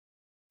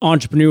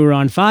Entrepreneur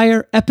on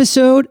Fire,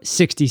 episode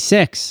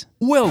 66.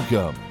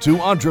 Welcome to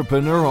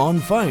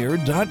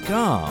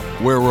EntrepreneurOnFire.com,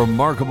 where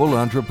remarkable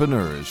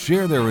entrepreneurs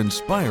share their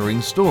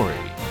inspiring story.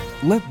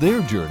 Let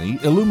their journey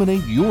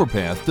illuminate your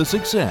path to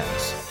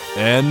success.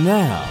 And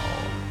now,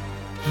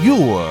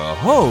 your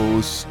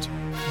host,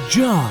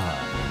 John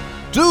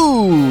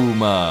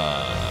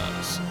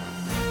Dumas.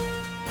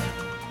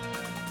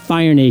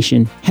 Fire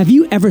Nation, have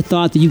you ever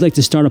thought that you'd like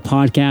to start a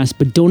podcast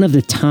but don't have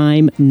the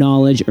time,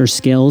 knowledge, or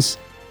skills?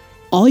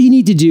 All you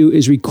need to do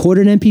is record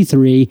an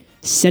MP3,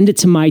 send it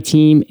to my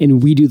team,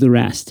 and we do the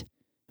rest.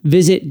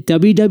 Visit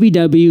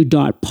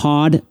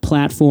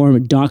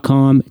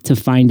www.podplatform.com to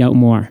find out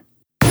more.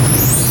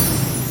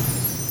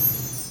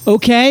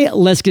 Okay,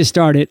 let's get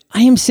started.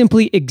 I am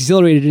simply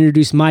exhilarated to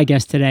introduce my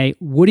guest today,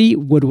 Woody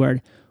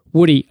Woodward.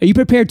 Woody, are you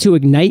prepared to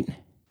ignite?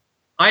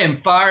 I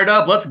am fired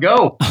up. Let's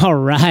go. All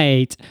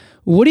right.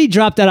 Woody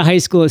dropped out of high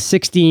school at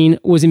 16,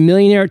 was a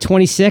millionaire at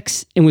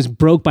 26, and was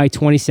broke by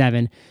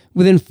 27.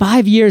 Within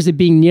 5 years of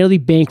being nearly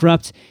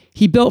bankrupt,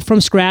 he built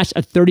from scratch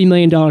a $30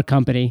 million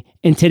company.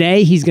 And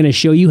today, he's going to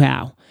show you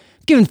how. I'm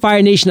giving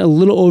Fire Nation a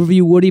little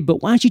overview, Woody,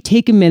 but why don't you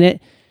take a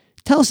minute,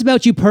 tell us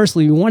about you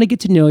personally. We want to get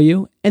to know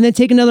you, and then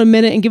take another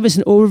minute and give us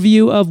an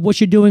overview of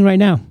what you're doing right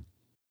now.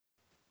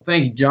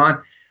 Thank you,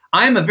 John.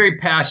 I am a very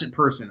passionate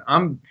person.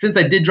 Since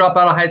I did drop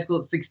out of high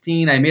school at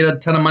 16, I made a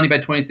ton of money by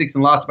 26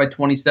 and lost it by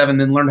 27,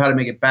 then learned how to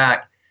make it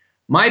back.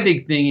 My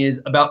big thing is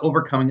about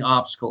overcoming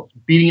obstacles,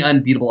 beating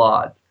unbeatable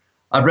odds.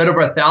 I've read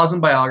over 1,000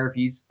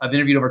 biographies. I've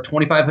interviewed over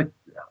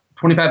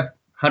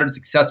 2,500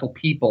 successful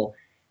people.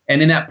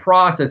 And in that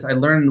process, I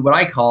learned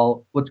what's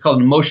called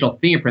an emotional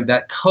fingerprint,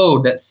 that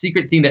code, that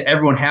secret thing that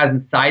everyone has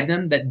inside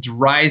them that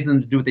drives them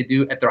to do what they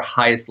do at their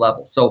highest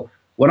level. So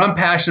what I'm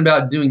passionate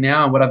about doing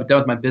now and what I've done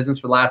with my business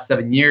for the last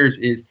 7 years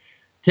is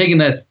taking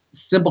this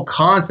simple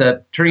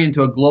concept, turning it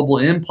into a global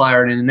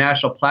empire and a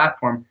national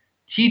platform,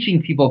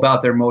 teaching people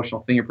about their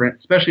emotional fingerprint,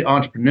 especially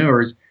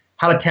entrepreneurs,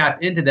 how to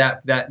tap into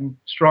that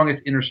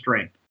strongest inner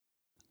strength.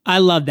 I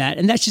love that.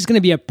 And that's just going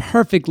to be a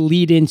perfect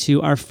lead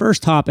into our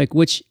first topic,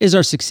 which is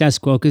our success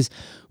quote, because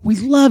we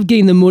love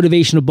getting the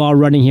motivational ball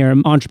running here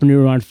on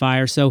Entrepreneur on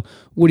Fire. So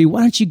Woody,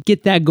 why don't you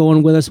get that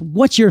going with us?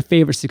 What's your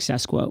favorite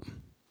success quote?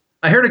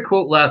 I heard a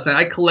quote last night.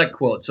 I collect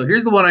quotes. So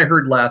here's the one I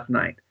heard last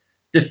night.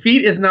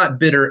 Defeat is not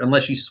bitter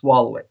unless you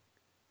swallow it,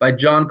 by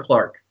John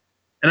Clark.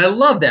 And I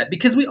love that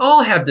because we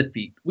all have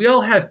defeat. We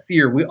all have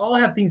fear. We all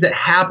have things that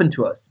happen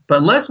to us. But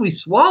unless we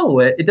swallow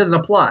it, it doesn't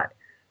apply.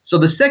 So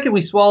the second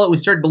we swallow it,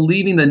 we start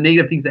believing the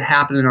negative things that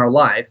happen in our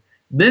life.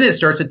 Then it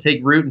starts to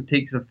take root and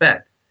takes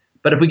effect.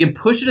 But if we can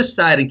push it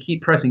aside and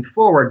keep pressing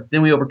forward,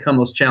 then we overcome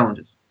those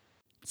challenges.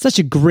 Such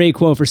a great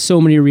quote for so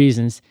many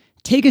reasons.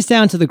 Take us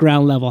down to the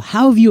ground level.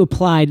 How have you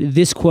applied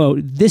this quote,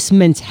 this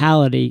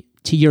mentality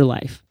to your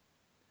life?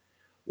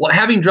 Well,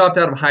 having dropped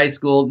out of high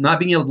school, not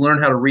being able to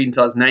learn how to read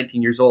until I was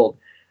 19 years old,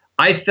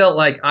 I felt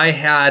like I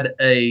had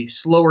a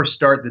slower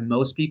start than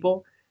most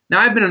people. Now,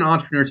 I've been an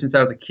entrepreneur since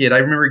I was a kid. I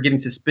remember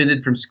getting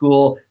suspended from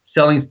school,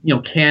 selling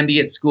candy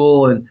at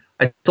school, and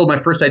I sold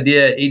my first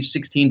idea at age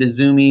 16 to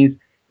Zoomies,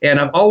 and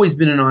I've always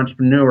been an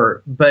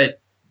entrepreneur, but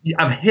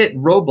I've hit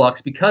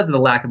roadblocks because of the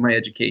lack of my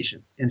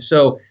education. And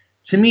so,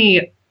 to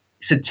me,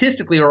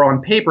 statistically or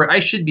on paper,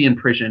 I should be in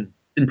prison,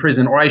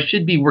 or I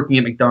should be working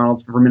at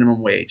McDonald's for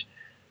minimum wage.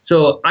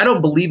 So I don't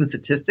believe in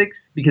statistics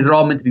because they're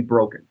all meant to be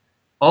broken.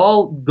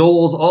 All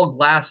goals, all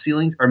glass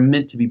ceilings are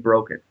meant to be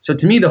broken. So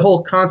to me, the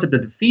whole concept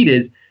of defeat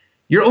is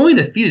you're only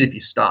defeated if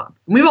you stop.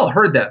 And we've all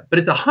heard that, but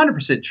it's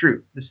 100%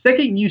 true. The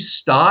second you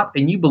stop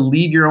and you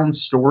believe your own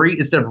story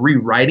instead of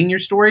rewriting your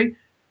story,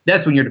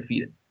 that's when you're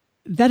defeated.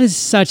 That is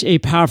such a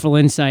powerful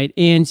insight,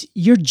 and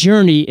your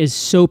journey is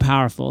so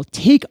powerful.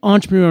 Take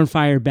Entrepreneur on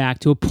Fire back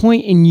to a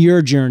point in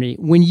your journey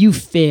when you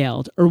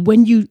failed or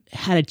when you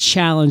had a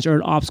challenge or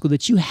an obstacle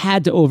that you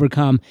had to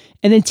overcome,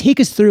 and then take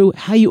us through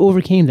how you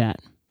overcame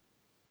that.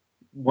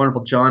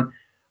 Wonderful, John.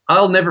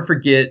 I'll never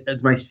forget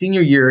as my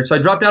senior year. So I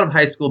dropped out of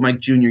high school my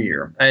junior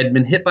year. I had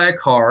been hit by a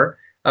car.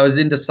 I was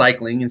into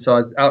cycling, and so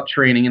I was out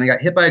training, and I got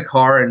hit by a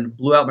car and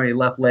blew out my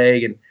left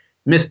leg and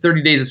missed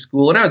 30 days of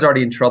school. And I was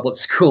already in trouble at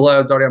school. I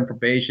was already on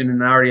probation,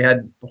 and I already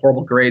had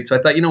horrible grades. So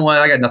I thought, you know what?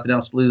 I got nothing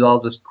else to lose.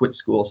 I'll just quit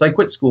school. So I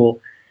quit school.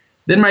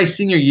 Then my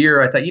senior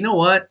year, I thought, you know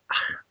what?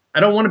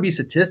 I don't want to be a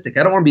statistic.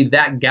 I don't want to be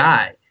that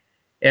guy.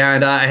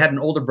 And I had an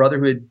older brother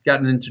who had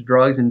gotten into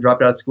drugs and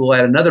dropped out of school. I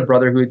had another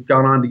brother who had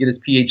gone on to get his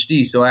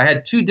PhD. So I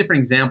had two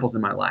different examples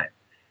in my life.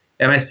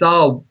 And I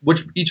saw which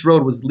each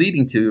road was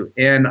leading to.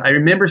 And I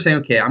remember saying,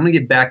 okay, I'm going to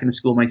get back into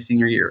school my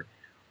senior year.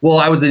 Well,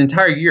 I was an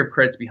entire year of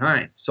credits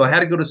behind. So I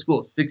had to go to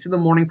school at 6 in the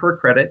morning for a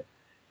credit.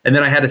 And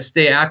then I had to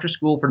stay after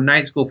school for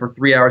night school for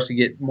 3 hours to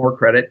get more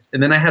credits.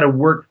 And then I had to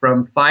work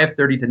from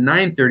 5:30 to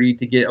 9:30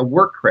 to get a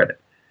work credit.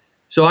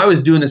 So I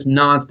was doing this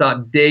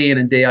nonstop day in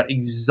and day out,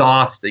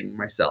 exhausting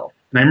myself.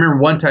 And I remember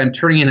one time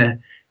turning in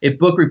a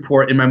book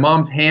report in my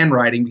mom's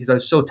handwriting because I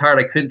was so tired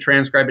I couldn't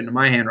transcribe it into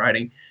my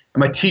handwriting.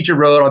 And my teacher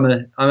wrote on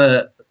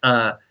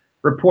the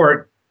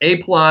report,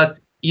 A+,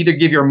 either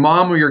give your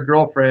mom or your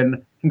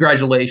girlfriend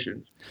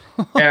Congratulations.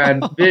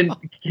 And then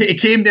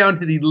it came down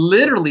to the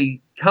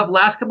literally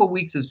last couple of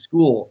weeks of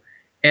school.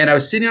 And I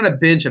was sitting on a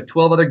bench of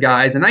 12 other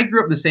guys. And I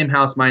grew up in the same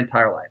house my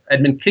entire life.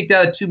 I'd been kicked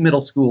out of 2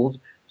 middle schools.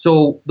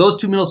 So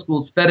those 2 middle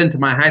schools fed into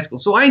my high school.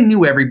 So I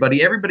knew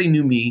everybody. Everybody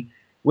knew me.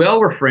 We all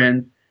were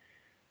friends.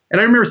 And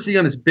I remember sitting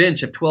on this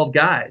bench of 12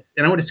 guys.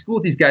 And I went to school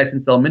with these guys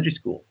since elementary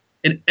school.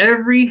 And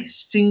every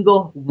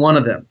single one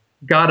of them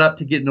got up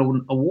to get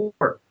an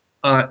award.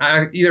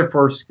 Either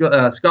for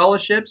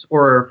scholarships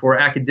or for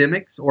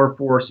academics or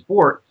for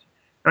sports.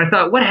 And I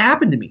thought, what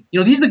happened to me?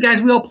 These are the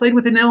guys we all played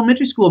with in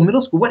elementary school and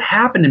middle school. What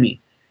happened to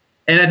me?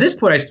 And at this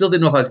point, I still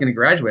didn't know if I was going to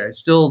graduate. I was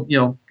still,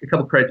 a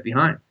couple credits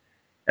behind.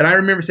 And I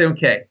remember saying,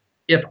 okay,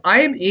 if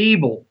I am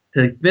able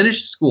to finish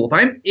school, if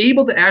I'm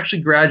able to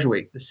actually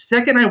graduate, the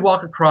second I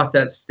walk across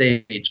that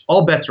stage,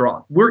 all bets are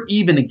off. We're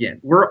even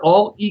again. We're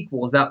all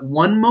equals. That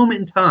one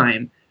moment in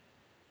time,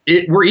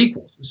 we're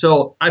equals.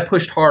 So I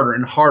pushed harder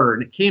and harder,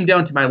 and it came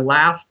down to my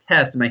last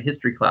test in my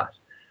history class.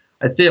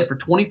 I stayed up for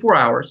 24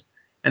 hours,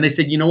 and they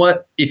said, you know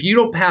what? If you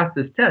don't pass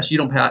this test, you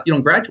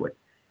don't graduate.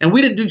 And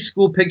we didn't do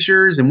school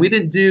pictures, and we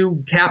didn't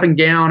do cap and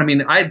gown. I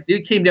mean,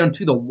 it came down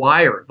to the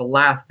wire the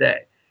last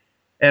day.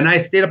 And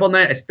I stayed up all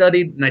night, I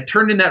studied, and I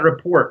turned in that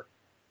report.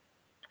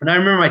 And I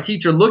remember my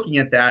teacher looking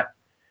at that,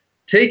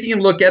 taking a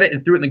look at it,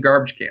 and threw it in the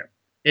garbage can.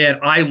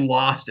 And I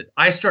lost it.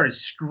 I started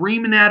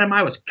screaming at him.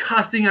 I was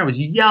cussing. I was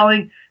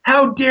yelling.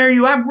 How dare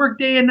you? I've worked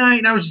day and night.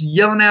 And I was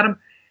yelling at him.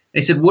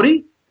 And he said,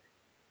 Woody,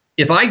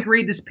 if I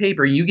grade this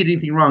paper and you get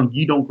anything wrong,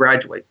 you don't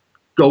graduate.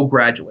 Go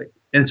graduate.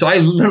 And so I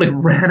literally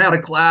ran out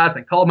of class.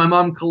 I called my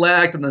mom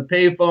collect on the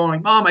payphone.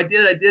 Like, Mom, I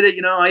did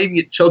it. I even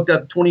get choked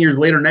up 20 years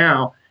later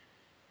now.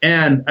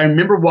 And I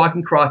remember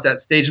walking across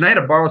that stage. And I had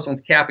to borrow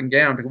someone's cap and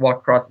gown to walk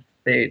across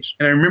the stage.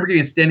 And I remember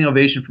getting a standing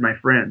ovation from my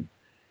friends.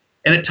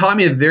 And it taught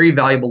me a very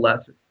valuable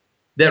lesson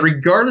that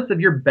regardless of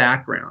your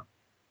background,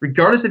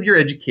 regardless of your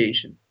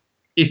education,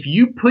 if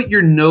you put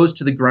your nose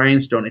to the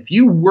grindstone, if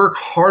you work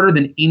harder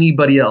than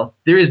anybody else,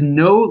 there is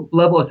no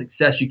level of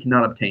success you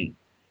cannot obtain.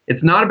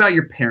 It's not about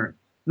your parents.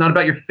 It's not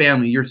about your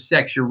family, your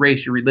sex, your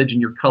race, your religion,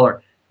 your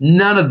color.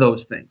 None of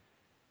those things.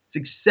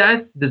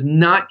 Success does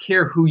not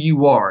care who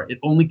you are. It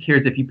only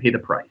cares if you pay the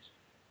price.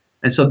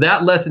 And so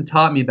that lesson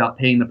taught me about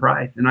paying the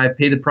price. And I've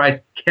paid the price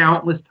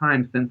countless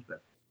times since then.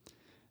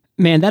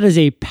 Man, that is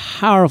a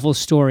powerful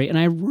story, and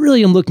I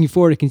really am looking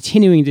forward to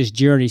continuing this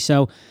journey.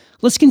 So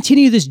let's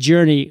continue this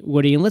journey,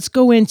 Woody, and let's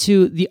go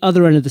into the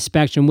other end of the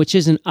spectrum, which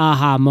is an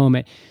aha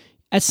moment.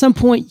 At some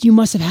point, you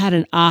must have had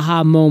an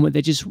aha moment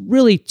that just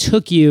really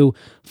took you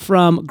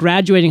from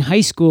graduating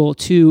high school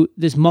to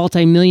this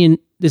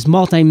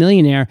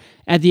multimillionaire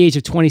at the age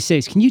of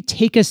 26. Can you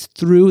take us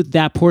through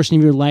that portion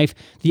of your life,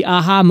 the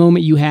aha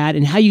moment you had,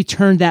 and how you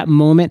turned that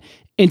moment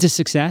into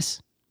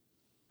success?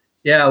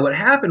 Yeah, what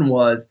happened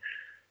was,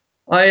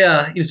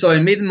 so I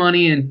made the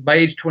money by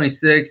age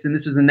 26, and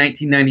this was in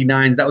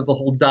 1999. That was the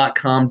whole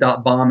 .com,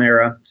 .bomb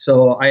era.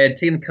 So I had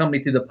taken the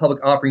company through the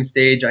public offering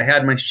stage. I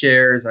had my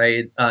shares.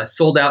 I had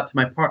sold out to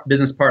my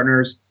business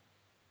partners.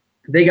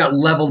 They got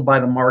leveled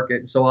by the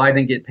market, so I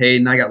didn't get paid,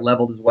 and I got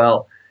leveled as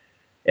well.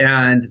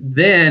 And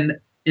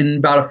then in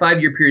about a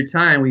 5-year period of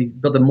time, we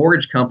built a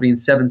mortgage company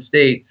in 7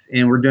 states,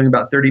 and we're doing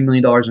about $30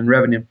 million in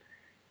revenue.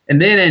 And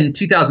then in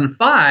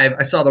 2005,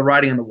 I saw the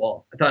writing on the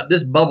wall. I thought,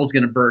 this bubble's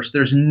going to burst.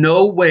 There's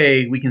no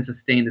way we can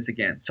sustain this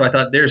again. So I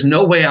thought, there's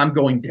no way I'm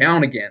going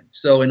down again.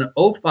 So in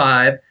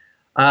 2005,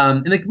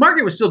 and the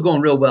market was still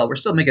going real well. We're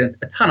still making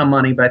a ton of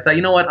money, but I thought,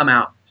 you know what, I'm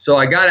out. So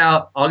I got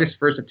out August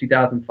 1st of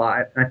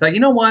 2005. And I thought,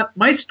 you know what,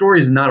 my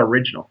story is not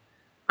original.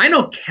 I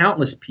know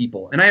countless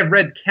people, and I have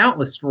read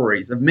countless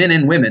stories of men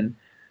and women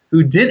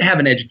who didn't have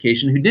an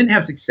education, who didn't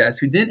have success,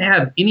 who didn't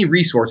have any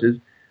resources,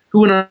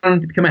 who went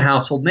on to become a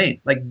household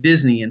name, like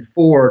Disney and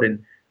Ford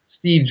and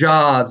Steve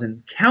Jobs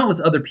and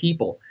countless other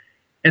people.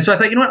 And so I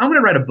thought, you know what, I'm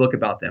going to write a book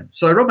about them.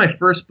 So I wrote my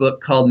first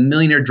book called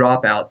Millionaire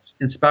Dropouts,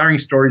 Inspiring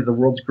Stories of the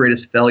World's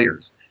Greatest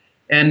Failures.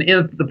 And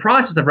in the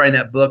process of writing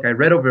that book, I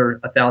read over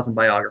 1,000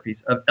 biographies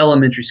of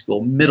elementary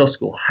school, middle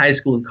school, high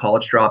school, and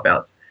college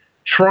dropouts,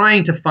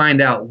 trying to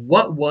find out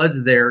what was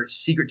their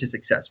secret to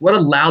success, what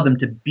allowed them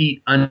to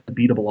beat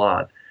unbeatable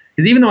odds.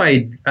 Because even though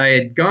I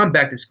had gone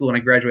back to school and I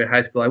graduated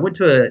high school, I went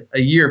to a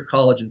year of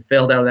college and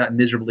failed out of that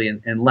miserably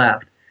and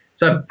left.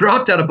 So I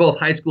dropped out of both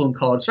high school and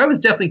college. So I was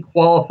definitely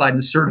qualified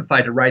and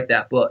certified to write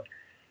that book.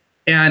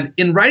 And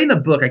in writing the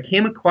book, I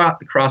came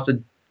across a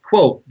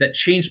quote that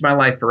changed my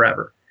life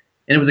forever.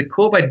 And it was a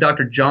quote by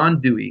Dr.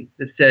 John Dewey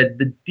that said,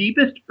 "The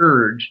deepest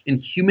urge in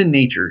human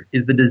nature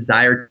is the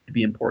desire to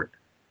be important."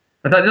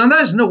 I thought, no,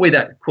 there's no way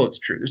that quote's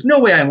true. There's no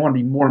way I want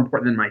to be more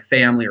important than my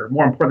family or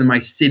more important than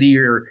my city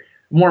or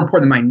more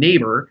important than my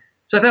neighbor.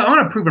 So I thought, I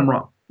want to prove him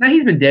wrong. Now,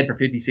 he's been dead for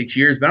 56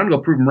 years, but I'm going to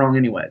go prove him wrong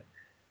anyway.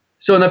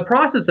 So in the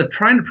process of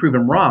trying to prove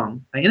him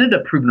wrong, I ended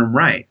up proving him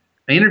right.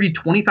 I interviewed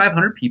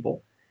 2,500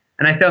 people,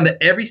 and I found that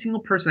every single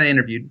person I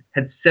interviewed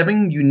had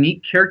 7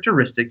 unique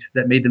characteristics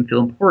that made them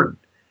feel important.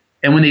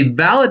 And when they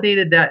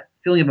validated that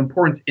feeling of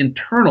importance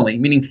internally,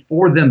 meaning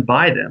for them,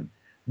 by them,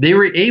 they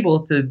were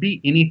able to beat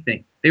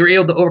anything. They were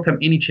able to overcome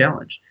any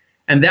challenge.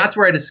 And that's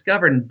where I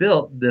discovered and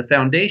built the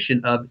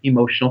foundation of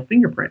emotional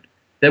fingerprint,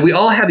 that we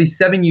all have these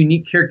 7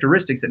 unique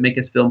characteristics that make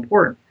us feel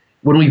important.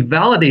 When we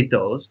validate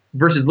those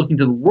versus looking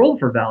to the world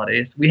for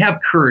validation, we have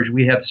courage,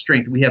 we have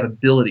strength, we have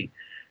ability.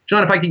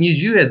 John, if I can use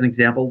you as an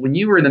example, when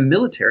you were in the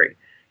military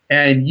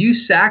and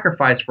you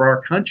sacrificed for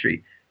our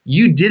country,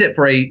 you did it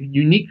for a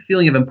unique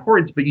feeling of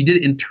importance, but you did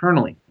it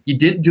internally. You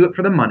didn't do it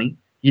for the money.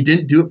 You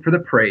didn't do it for the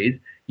praise.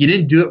 You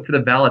didn't do it for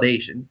the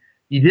validation.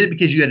 You did it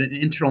because you had an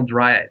internal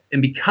drive.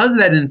 And because of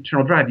that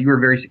internal drive, you were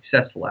very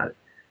successful at it.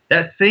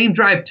 That same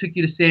drive took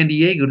you to San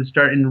Diego to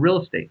start in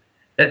real estate.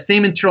 That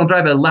same internal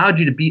drive allowed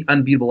you to beat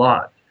unbeatable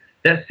odds.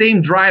 That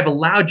same drive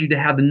allowed you to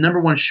have the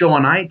 #1 show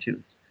on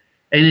iTunes.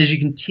 And as you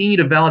continue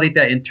to validate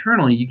that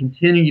internally, you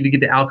continue to get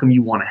the outcome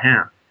you want to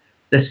have.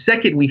 The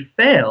second we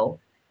fail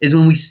is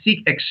when we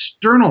seek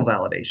external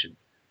validation.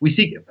 We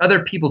seek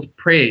other people's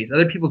praise,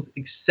 other people's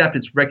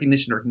acceptance,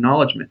 recognition, or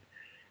acknowledgement.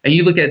 And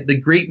you look at the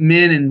great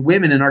men and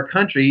women in our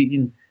country,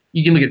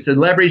 you can look at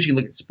celebrities, you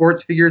can look at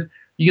sports figures,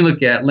 you can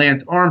look at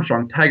Lance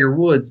Armstrong, Tiger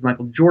Woods,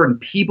 Michael Jordan,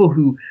 people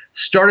who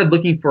started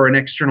looking for an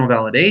external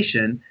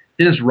validation.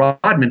 Dennis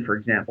Rodman, for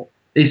example,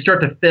 they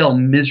start to fail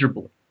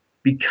miserably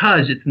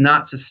because it's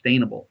not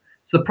sustainable.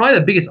 So probably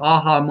the biggest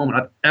aha moment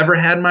I've ever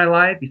had in my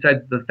life,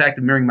 besides the fact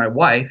of marrying my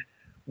wife,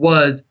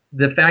 was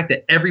the fact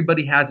that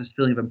everybody has this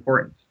feeling of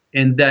importance,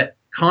 and that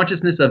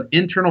consciousness of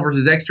internal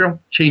versus external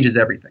changes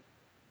everything.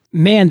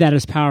 Man, that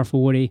is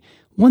powerful, Woody.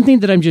 One thing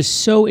that I'm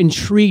just so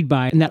intrigued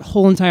by in that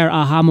whole entire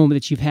aha moment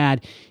that you've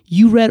had,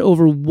 you read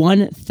over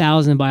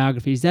 1,000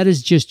 biographies. That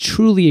is just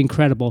truly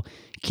incredible.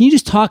 Can you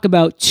just talk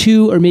about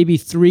 2 or maybe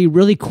 3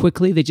 really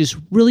quickly that just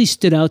really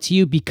stood out to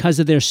you because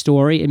of their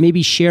story, and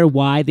maybe share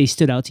why they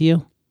stood out to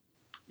you?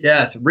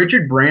 Yes,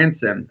 Richard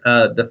Branson,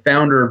 the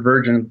founder of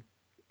Virgin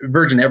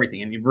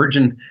everything. I mean,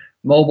 Virgin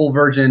Mobile,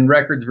 Virgin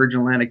Records,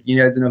 Virgin Atlantic.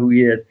 You guys know who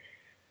he is.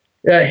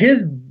 His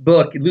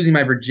book, Losing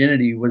My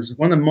Virginity, was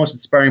one of the most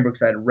inspiring books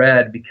I'd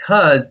read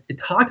because it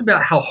talked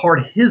about how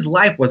hard his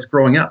life was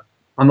growing up.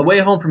 On the way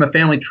home from a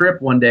family trip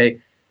one day,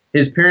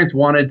 his parents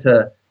wanted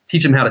to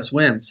teach him how to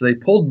swim. So they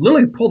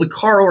literally pulled the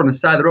car over on the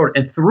side of the road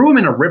and threw him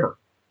in a river,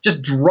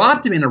 just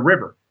dropped him in a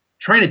river,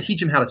 trying to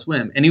teach him how to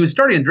swim. And he was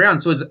starting to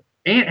drown, so his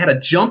aunt had to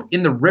jump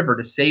in the river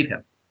to save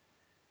him.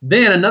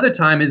 Then another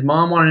time, his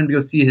mom wanted him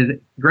to go see his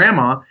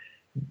grandma,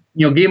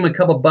 gave him a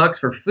couple bucks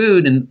for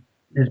food and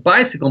his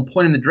bicycle and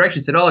pointed in the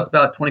direction, said, "Oh, it's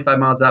about 25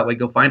 miles that way,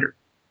 go find her."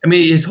 I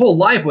mean, his whole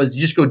life was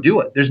you just go do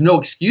it. There's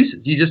no excuses.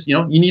 You just,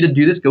 you need to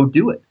do this, go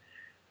do it.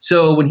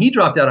 So when he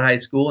dropped out of high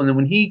school and then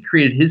when he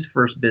created his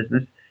first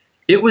business,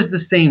 it was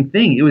the same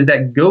thing. It was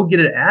that go get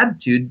it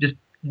attitude. Just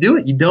do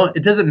it.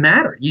 It doesn't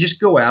matter. You just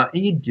go out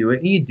and you do it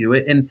and you do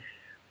it. And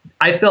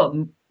I felt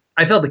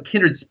a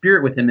kindred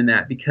spirit with him in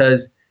that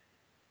because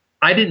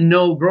I didn't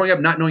know, growing up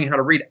not knowing how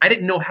to read, I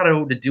didn't know how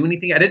to do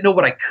anything. I didn't know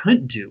what I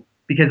couldn't do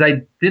because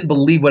I didn't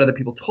believe what other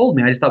people told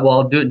me. I just thought, well,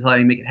 I'll do it until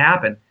I make it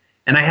happen.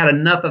 And I had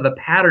enough of a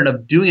pattern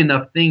of doing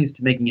enough things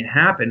to making it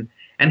happen.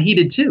 And he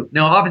did too.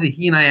 Now, obviously,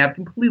 he and I have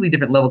completely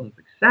different levels of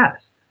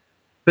success.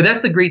 But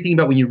that's the great thing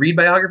about when you read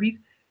biographies.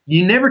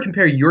 You never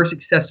compare your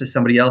success to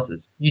somebody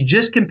else's. You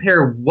just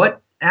compare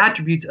what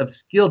attributes of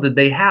skill did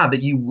they have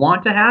that you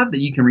want to have that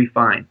you can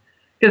refine.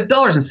 Because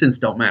dollars and cents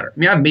don't matter. I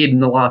mean, I've made and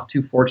lost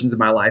 2 fortunes in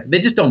my life. They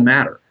just don't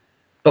matter.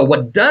 But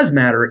what does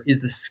matter is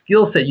the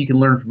skill set you can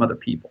learn from other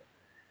people.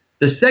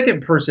 The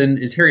second person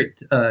is Harriet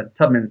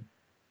Tubman,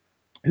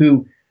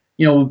 who,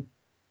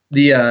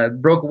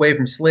 broke away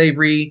from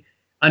slavery,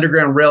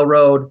 Underground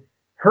Railroad.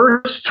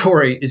 Her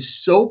story is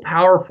so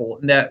powerful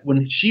that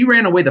when she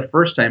ran away the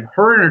first time,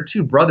 her and her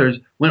 2 brothers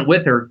went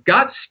with her,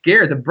 got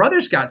scared. The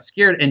brothers got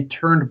scared and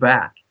turned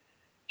back.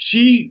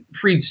 She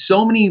freed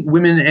so many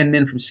women and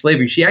men from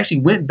slavery. She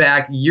actually went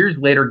back years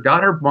later,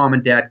 got her mom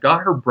and dad,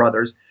 got her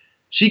brothers.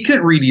 She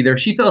couldn't read either.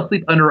 She fell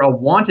asleep under a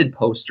wanted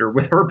poster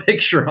with her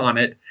picture on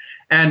it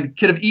and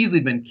could have easily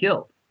been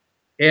killed.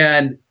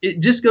 And it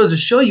just goes to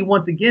show you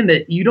once again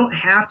that you don't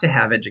have to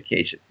have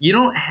education. You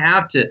don't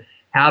have to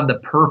have the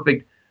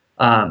perfect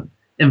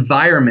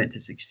environment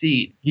to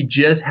succeed. You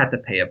just have to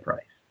pay a price.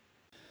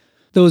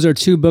 Those are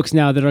 2 books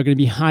now that are going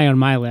to be high on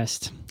my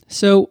list.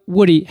 So,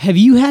 Woody, have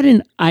you had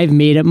an I've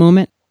made it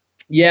moment?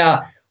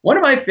 Yeah. One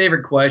of my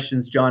favorite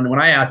questions, John, when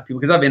I ask people,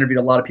 because I've interviewed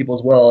a lot of people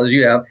as well as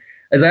you have,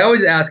 is I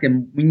always ask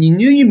them, when you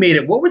knew you made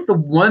it, what was the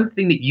one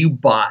thing that you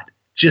bought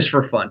just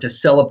for fun, to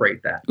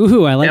celebrate that?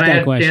 Ooh, I like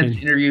that question. And I had a chance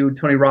to interview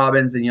Tony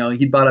Robbins, and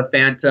he bought a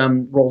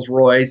Phantom Rolls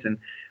Royce, and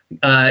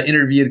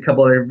interviewed a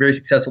couple other very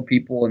successful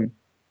people, and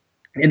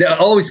it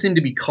always seemed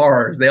to be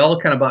cars. They all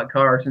kind of bought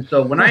cars. And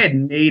so when I had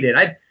made it,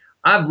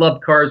 I've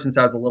loved cars since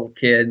I was a little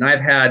kid, and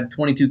I've had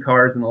 22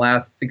 cars in the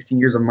last 16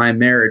 years of my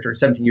marriage, or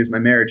 17 years of my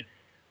marriage.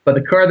 But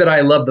the car that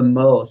I loved the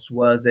most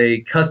was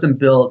a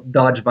custom-built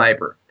Dodge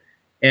Viper.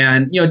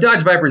 And,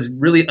 Dodge Viper is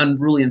really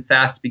unruly and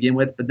fast to begin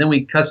with, but then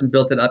we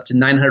custom-built it up to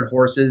 900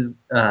 horses.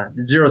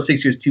 The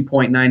 0-60 was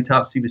 2.9,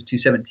 top speed was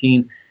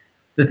 217.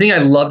 The thing I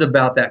loved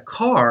about that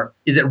car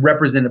is it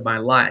represented my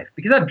life,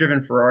 because I've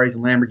driven Ferraris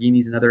and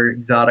Lamborghinis and other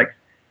exotics.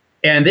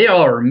 And they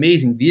all are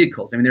amazing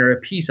vehicles. I mean, they're a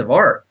piece of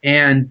art.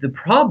 And the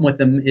problem with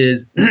them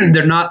is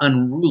they're not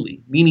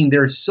unruly, meaning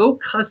they're so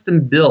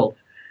custom built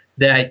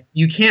that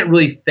you can't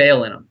really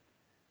fail in them.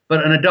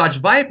 But on a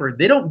Dodge Viper,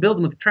 they don't build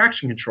them with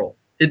traction control.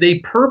 They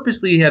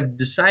purposely have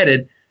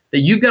decided that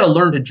you've got to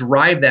learn to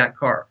drive that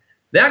car.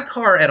 That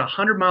car at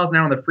 100 miles an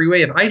hour on the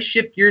freeway, if I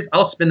shift gears,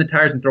 I'll spin the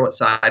tires and throw it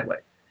sideways.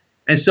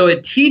 And so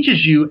it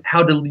teaches you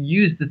how to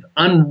use this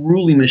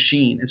unruly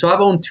machine. And so I've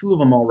owned 2 of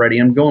them already.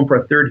 I'm going for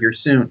a 3rd here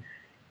soon.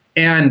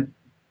 And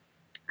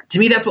to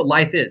me, that's what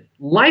life is.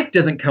 Life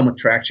doesn't come with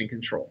traction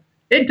control.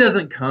 It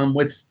doesn't come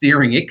with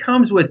steering. It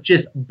comes with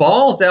just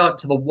balls out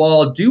to the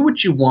wall, do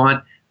what you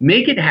want,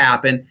 make it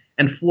happen,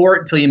 and floor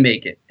it until you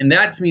make it. And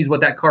that to me is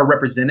what that car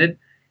represented.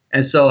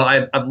 And so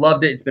I've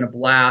loved it. It's been a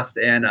blast,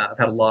 and I've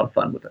had a lot of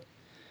fun with it.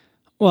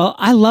 Well,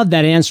 I love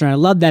that answer. I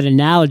love that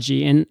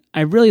analogy. And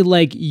I really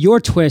like your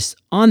twist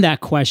on that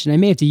question. I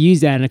may have to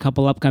use that in a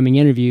couple upcoming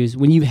interviews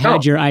when you've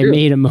had your I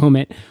made a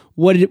moment.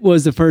 What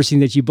was the first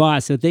thing that you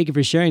bought? So thank you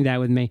for sharing that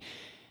with me.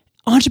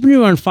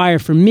 Entrepreneur on Fire,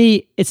 for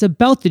me, it's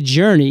about the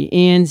journey.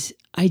 And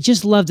I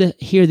just love to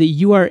hear that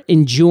you are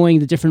enjoying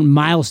the different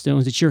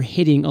milestones that you're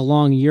hitting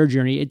along your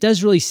journey. It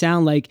does really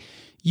sound like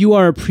you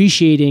are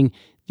appreciating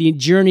the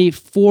journey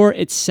for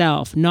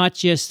itself, not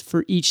just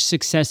for each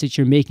success that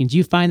you're making. Do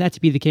you find that to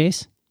be the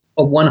case?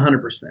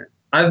 100%.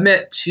 I've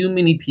met too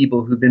many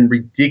people who've been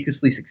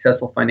ridiculously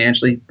successful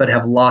financially, but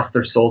have lost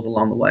their souls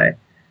along the way.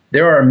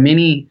 There are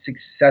many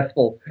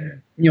successful,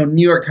 New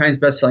York Times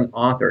bestselling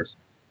authors.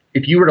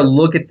 If you were to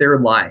look at their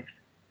life,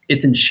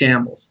 it's in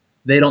shambles.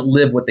 They don't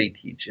live what they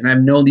teach. And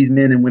I've known these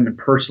men and women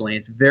personally.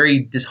 It's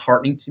very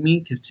disheartening to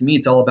me because to me,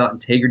 it's all about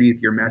integrity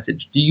with your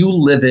message. Do you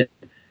live it?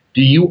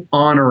 Do you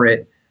honor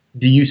it?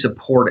 Do you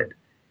support it?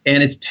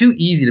 And it's too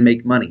easy to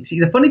make money. See,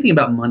 the funny thing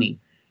about money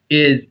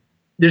is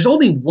there's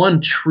only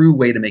one true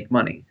way to make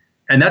money,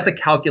 and that's a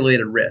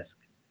calculated risk.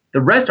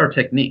 The rest are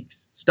techniques.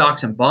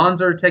 Stocks and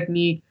bonds are a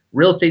technique.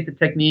 Real estate's a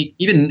technique.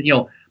 Even,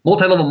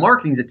 multi-level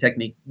marketing is a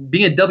technique.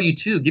 Being a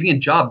W-2, getting a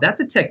job,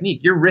 that's a technique.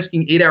 You're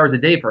risking 8 hours a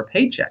day for a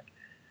paycheck.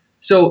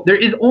 So there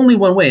is only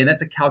one way, and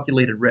that's a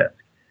calculated risk.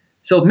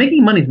 So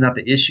making money is not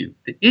the issue.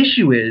 The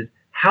issue is,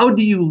 how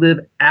do you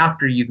live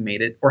after you've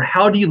made it, or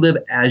how do you live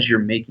as you're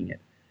making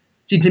it?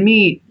 See, to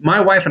me, my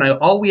wife and I,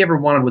 all we ever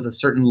wanted was a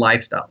certain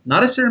lifestyle.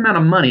 Not a certain amount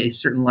of money, a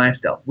certain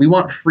lifestyle. We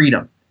want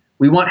freedom.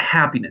 We want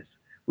happiness.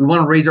 We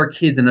want to raise our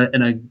kids in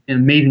an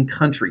amazing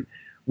country.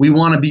 We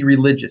want to be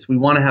religious. We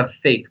want to have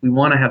faith. We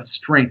want to have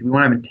strength. We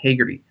want to have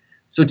integrity.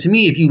 So to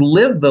me, if you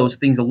live those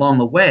things along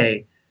the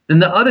way, then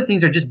the other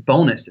things are just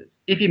bonuses.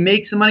 If you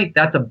make some money,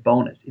 that's a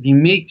bonus. If you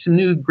make some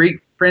new great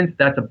friends,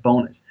 that's a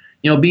bonus.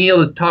 Being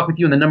able to talk with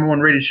you on the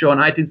 #1 rated show on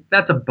iTunes,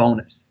 that's a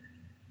bonus.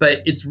 But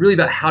it's really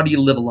about how do you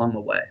live along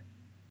the way.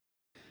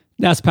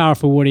 That's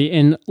powerful, Woody.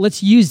 And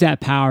let's use that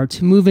power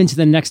to move into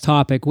the next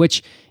topic,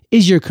 which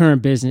is your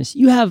current business.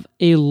 You have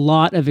a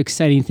lot of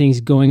exciting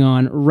things going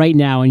on right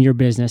now in your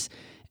business.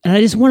 And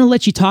I just want to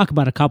let you talk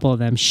about a couple of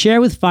them.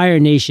 Share with Fire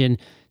Nation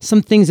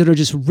some things that are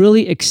just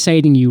really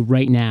exciting you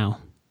right now.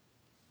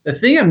 The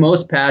thing I'm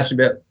most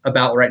passionate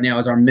about right now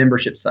is our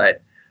membership site.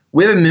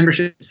 We have a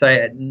membership site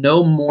at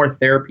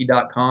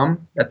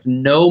nomortherapy.com. That's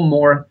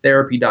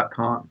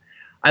nomortherapy.com.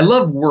 I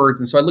love words,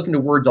 and so I look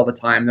into words all the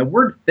time. The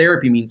word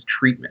therapy means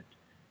treatment.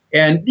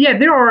 And yeah,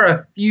 there are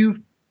a few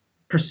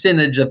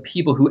percentage of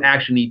people who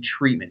actually need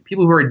treatment.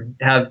 People who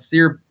have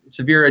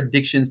severe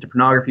addictions to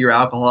pornography or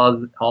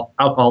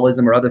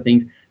alcoholism or other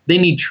things, they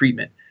need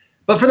treatment.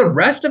 But for the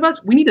rest of us,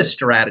 we need a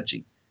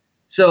strategy.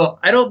 So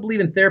I don't believe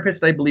in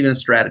therapists, I believe in a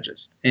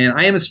strategist. And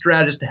I am a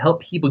strategist to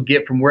help people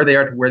get from where they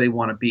are to where they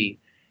want to be.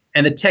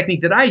 And the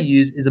technique that I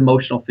use is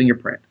emotional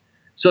fingerprint.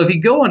 So if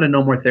you go on to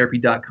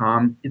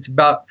nomortherapy.com, it's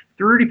about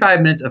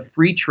 35 minutes of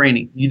free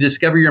training. You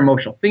discover your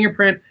emotional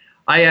fingerprint.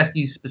 I ask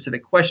you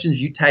specific questions.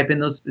 You type in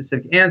those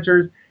specific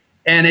answers.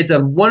 And it's a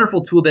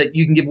wonderful tool that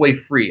you can give away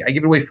free. I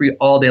give it away free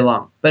all day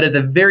long. But at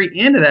the very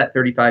end of that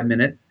 35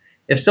 minutes,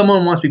 if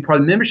someone wants to be part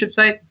of the membership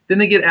site, then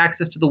they get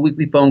access to the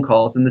weekly phone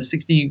calls and the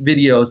 60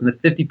 videos and the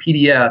 50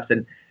 PDFs.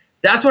 And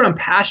that's what I'm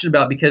passionate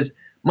about, because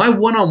my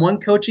one-on-one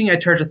coaching, I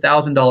charge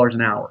 $1,000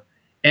 an hour.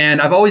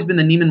 And I've always been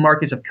the Neiman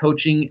Marcus of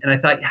coaching. And I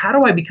thought, how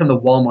do I become the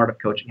Walmart of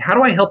coaching? How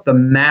do I help the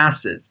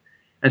masses?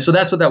 And so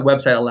that's what that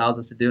website allows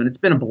us to do. And it's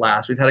been a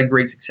blast. We've had a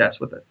great success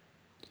with it.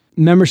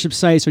 Membership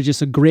sites are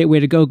just a great way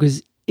to go,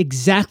 because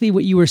exactly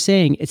what you were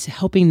saying, it's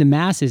helping the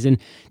masses. And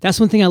that's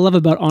one thing I love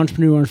about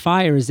Entrepreneur on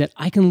Fire, is that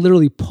I can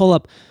literally pull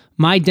up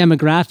my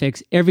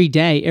demographics every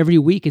day, every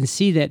week, and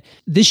see that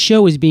this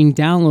show is being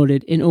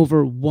downloaded in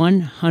over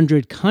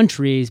 100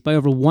 countries by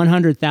over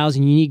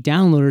 100,000 unique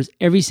downloaders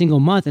every single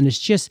month. And it's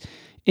just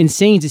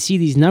insane to see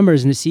these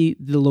numbers and to see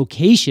the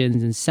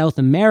locations in South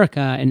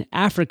America and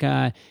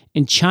Africa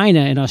and China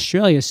and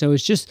Australia. So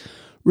it's just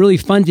really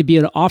fun to be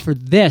able to offer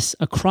this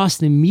across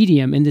the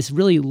medium in this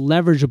really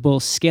leverageable,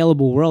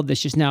 scalable world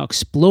that's just now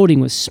exploding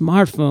with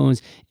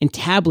smartphones and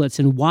tablets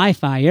and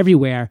Wi-Fi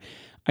everywhere.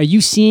 Are you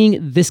seeing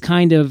this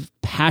kind of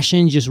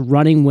passion just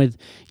running with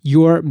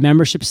your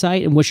membership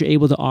site and what you're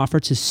able to offer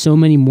to so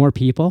many more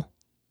people?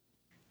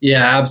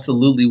 Yeah,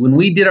 absolutely. When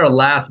we did our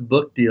last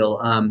book deal,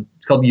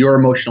 it's called Your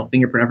Emotional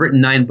Fingerprint. I've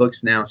written 9 books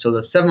now. So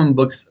the 7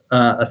 books,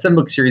 a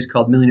 7-book series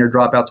called Millionaire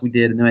Dropouts we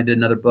did, and then I did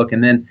another book,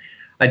 and then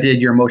I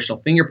did Your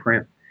Emotional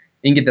Fingerprint.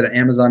 You can get that at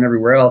Amazon,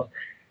 everywhere else.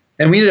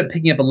 And we ended up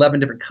picking up 11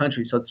 different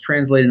countries, so it's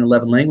translated in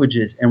 11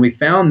 languages. And we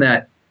found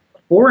that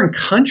foreign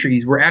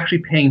countries were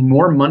actually paying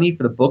more money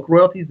for the book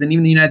royalties than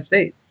even the United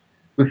States.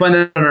 We find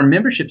that on our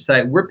membership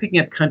site, we're picking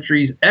up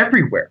countries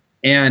everywhere.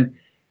 And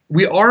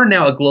we are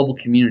now a global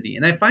community.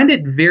 And I find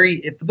it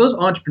for those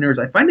entrepreneurs,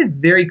 I find it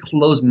very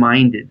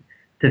close-minded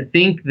to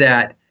think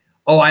that,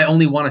 oh, I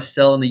only want to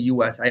sell in the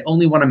U.S. I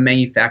only want to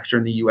manufacture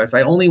in the U.S.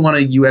 I only want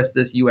to U.S.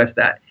 this, U.S.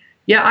 that.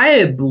 Yeah,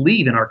 I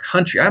believe in our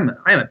country. I'm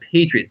a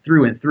patriot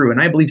through and through,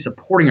 and I believe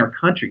supporting our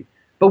country.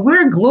 But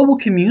we're a global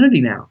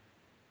community now.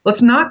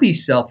 Let's not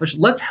be selfish.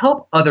 Let's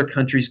help other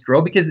countries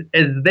grow, because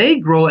as they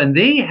grow and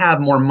they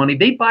have more money,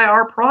 they buy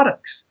our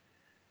products.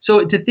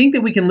 So to think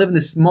that we can live in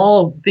this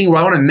small thing where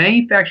I want to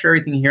manufacture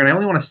everything here and I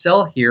only want to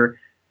sell here,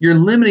 you're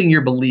limiting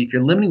your belief.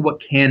 You're limiting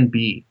what can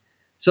be.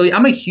 So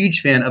I'm a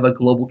huge fan of a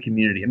global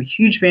community. I'm a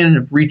huge fan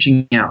of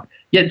reaching out,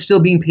 yet still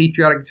being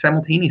patriotic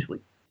simultaneously.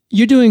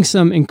 You're doing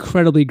some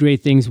incredibly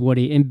great things,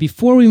 Woody. And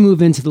before we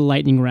move into the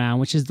lightning round,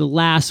 which is the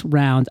last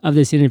round of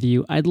this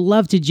interview, I'd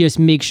love to just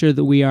make sure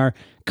that we are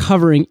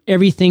covering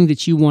everything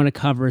that you want to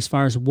cover as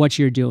far as what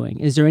you're doing.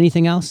 Is there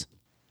anything else?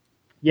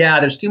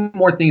 Yeah, there's 2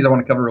 more things I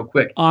want to cover real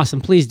quick.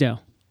 Awesome. Please do.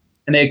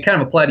 And they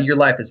kind of apply to your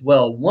life as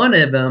well. One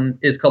of them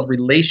is called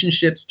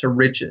relationships to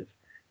riches.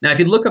 Now, if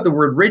you look up the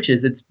word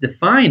riches, it's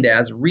defined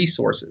as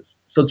resources.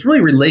 So it's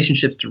really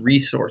relationships to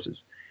resources.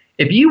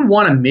 If you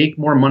want to make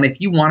more money, if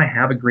you want to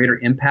have a greater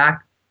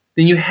impact,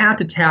 then you have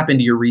to tap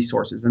into your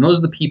resources. And those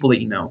are the people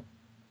that you know.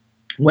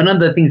 One of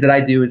the things that I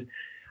do is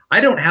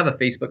I don't have a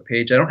Facebook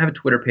page. I don't have a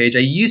Twitter page. I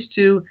used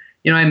to,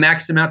 I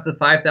maxed them out to the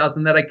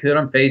 5,000 that I could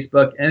on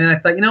Facebook. And then I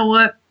thought, you know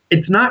what?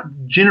 It's not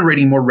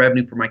generating more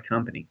revenue for my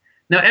company.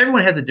 Now,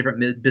 everyone has a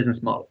different business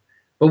model.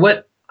 But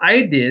what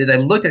I did is I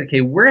looked at,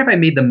 okay, where have I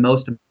made the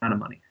most amount of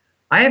money?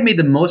 I have made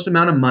the most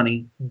amount of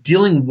money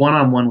dealing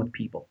one-on-one with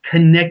people,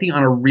 connecting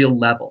on a real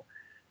level.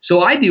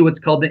 So I do what's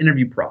called the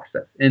interview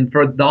process. And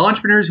for the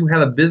entrepreneurs who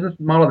have a business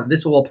model that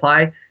this will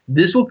apply,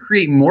 this will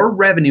create more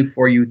revenue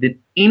for you than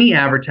any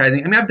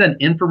advertising. I mean, I've done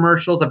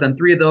infomercials. I've done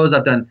 3 of those.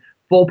 I've done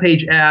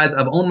full-page ads.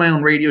 I've owned my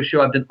own radio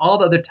show. I've done all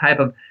the other type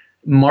of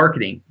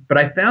marketing. But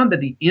I found that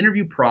the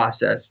interview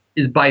process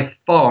is by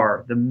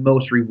far the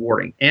most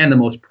rewarding and the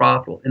most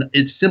profitable. And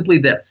it's simply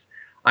this.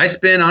 I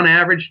spend on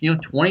average,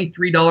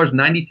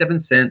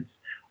 $23.97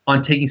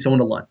 on taking someone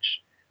to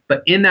lunch.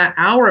 But in that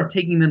hour of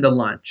taking them to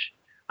lunch,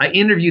 I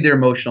interview their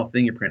emotional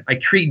fingerprint. I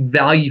create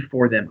value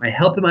for them. I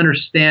help them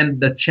understand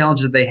the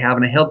challenges that they have,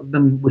 and I help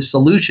them with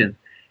solutions.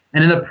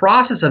 And in the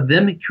process of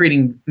them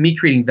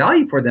creating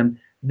value for them,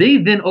 they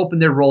then open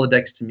their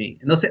Rolodex to me.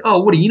 And they'll say,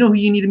 oh, Woody, you know who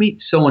you need to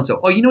meet?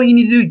 So-and-so. Oh, you know what you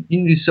need to do?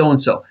 You need to do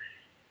so-and-so.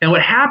 And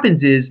what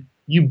happens is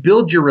you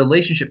build your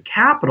relationship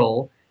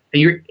capital,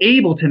 and you're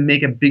able to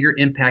make a bigger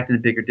impact and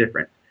a bigger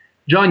difference.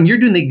 John, you're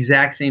doing the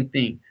exact same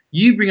thing.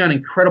 You bring on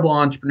incredible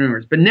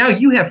entrepreneurs, but now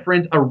you have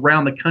friends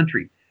around the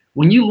country.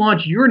 When you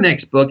launch your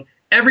next book,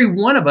 every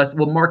one of us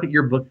will market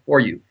your book for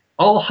you.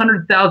 All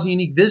 100,000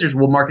 unique visitors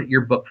will market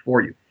your book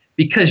for you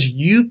because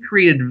you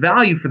created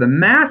value for the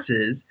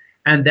masses,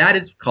 and that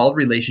is called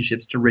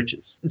relationships to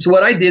riches. And so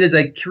what I did is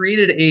I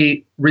created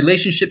a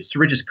relationships to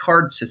riches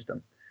card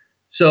system.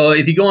 So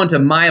if you go onto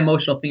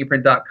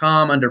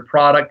myemotionalfingerprint.com under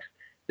products,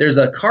 there's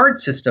a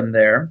card system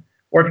there.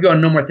 Or if you go on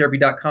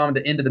nomortherapy.com at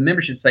the end of the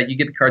membership site, you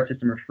get the card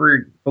system for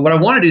free. But what I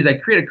want to do is I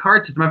create a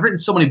card system. I've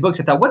written so many books.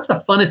 I thought, what's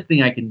the funnest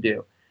thing I can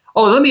do?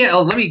 Oh, let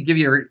me give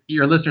your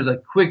listeners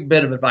a quick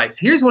bit of advice.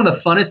 Here's one of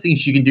the funnest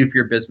things you can do for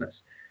your business.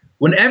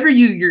 Whenever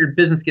your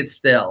business gets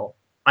stale,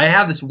 I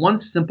have this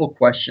one simple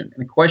question.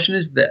 And the question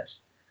is this.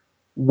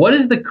 What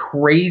is the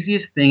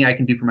craziest thing I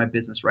can do for my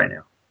business right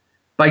now?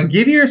 By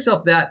giving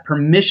yourself that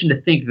permission to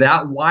think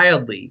that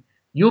wildly,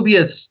 you'll be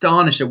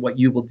astonished at what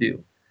you will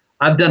do.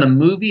 I've done a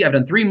movie. I've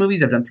done 3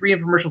 movies. I've done 3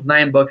 infomercials,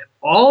 9 books.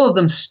 All of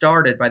them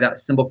started by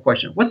that simple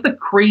question. What's the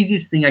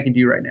craziest thing I can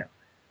do right now?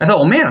 I thought,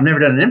 oh man, I've never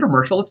done an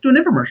infomercial. Let's do an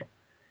infomercial.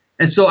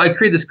 And so I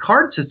created this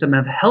card system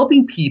of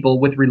helping people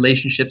with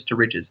relationships to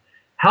riches,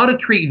 how to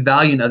create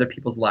value in other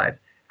people's lives,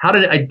 how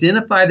to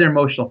identify their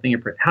emotional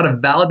fingerprint, how to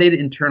validate it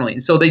internally.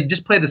 And so they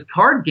just play this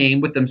card game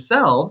with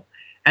themselves,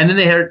 and then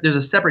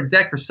there's a separate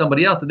deck for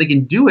somebody else that they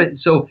can do it.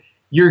 So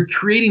you're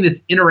creating this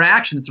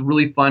interaction that's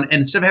really fun.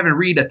 And instead of having to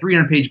read a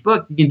 300-page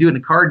book, you can do it in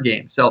a card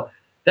game. So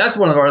that's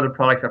one of our other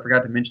products I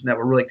forgot to mention that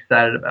we're really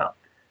excited about.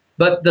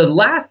 But the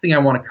last thing I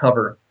want to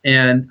cover,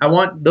 and I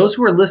want those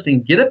who are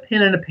listening, get a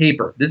pen and a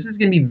paper. This is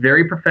going to be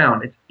very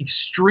profound. It's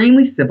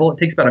extremely simple. It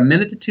takes about 1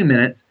 minute to 2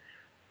 minutes,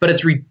 but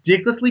it's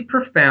ridiculously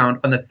profound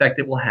on the effect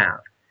it will have.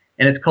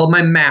 And it's called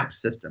my MAP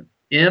system.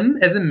 M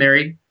as in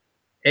Mary,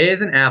 A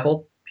as in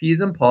Apple, P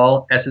as in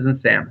Paul, S as in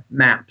Sam.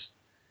 MAPS.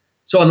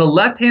 So on the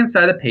left-hand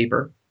side of the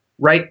paper,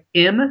 write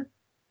MPS.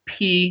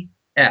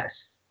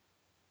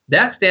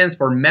 That stands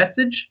for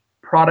message,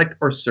 product,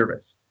 or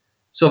service.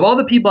 So of all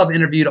the people I've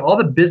interviewed, all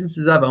the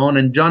businesses I've owned,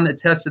 and John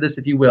attests to this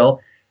if you will,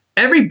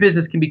 every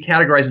business can be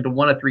categorized into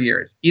one of three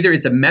areas. Either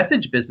it's a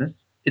message business,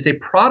 it's a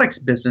products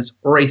business,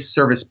 or a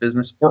service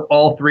business, or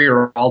all three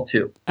or all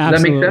two. Does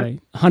Absolutely. that make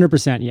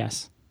sense? 100%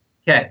 yes.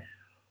 Okay.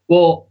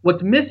 Well,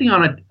 what's missing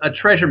on a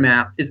treasure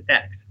map is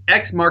X.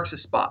 X marks a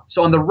spot.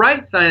 So on the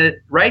right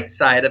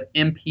side of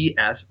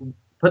MPS,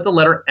 put the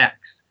letter X.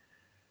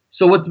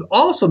 So what's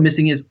also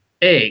missing is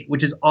A,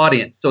 which is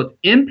audience. So it's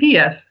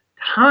MPS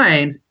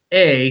times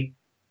A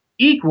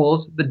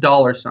equals the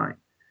dollar sign.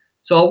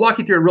 So I'll walk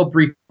you through it real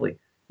briefly.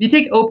 You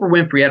take Oprah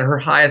Winfrey at her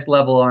highest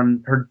level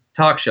on her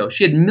talk show.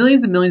 She had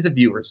millions and millions of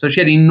viewers. So she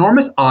had an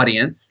enormous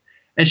audience,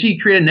 and she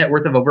created a net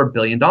worth of over $1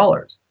 billion.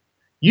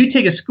 You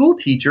take a school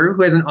teacher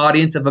who has an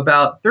audience of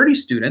about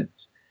 30 students,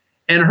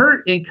 and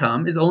her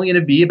income is only going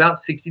to be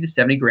about 60 to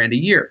 70 grand a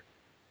year.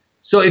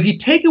 So if you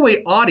take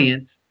away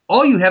audience,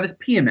 all you have is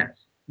PMS.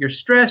 You're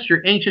stressed,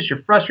 you're anxious,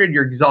 you're frustrated,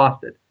 you're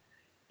exhausted.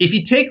 If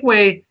you take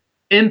away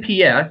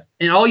MPS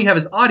and all you have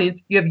is audience,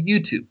 you have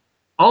YouTube.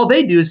 All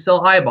they do is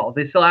sell eyeballs.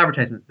 They sell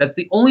advertisements. That's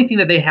the only thing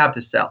that they have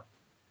to sell.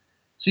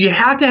 So you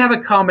have to have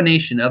a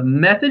combination of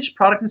message,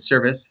 product, and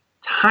service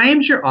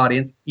times your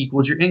audience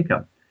equals your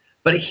income.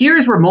 But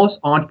here's where most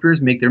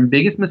entrepreneurs make their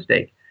biggest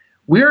mistake.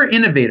 We are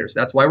innovators.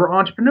 That's why we're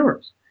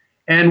entrepreneurs.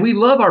 And we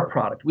love our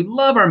product. We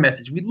love our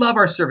message. We love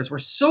our service. We're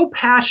so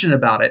passionate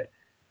about it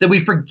that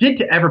we forget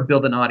to ever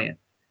build an audience.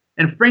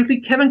 And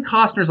frankly, Kevin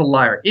Costner's a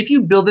liar. If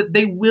you build it,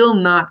 they will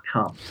not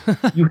come.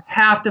 You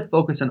have to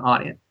focus on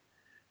audience.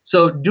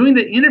 So doing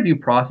the interview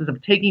process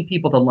of taking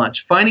people to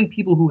lunch, finding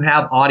people who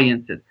have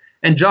audiences.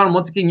 And John,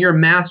 once again, you're a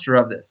master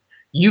of this.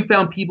 You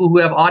found people who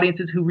have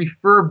audiences who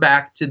refer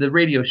back to the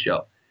radio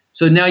show.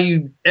 So now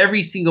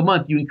every single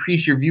month, you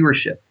increase your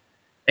viewership.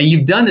 And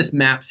you've done this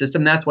map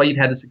system. That's why you've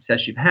had the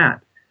success you've had.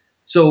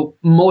 So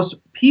most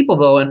people,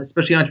 though, and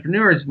especially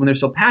entrepreneurs, when they're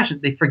so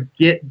passionate, they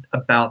forget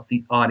about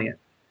the audience.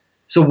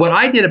 So what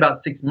I did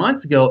about 6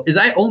 months ago is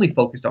I only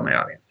focused on my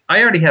audience.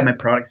 I already had my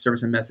product,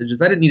 service, and messages.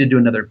 I didn't need to do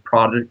another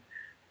product.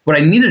 What I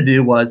needed to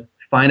do was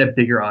find a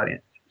bigger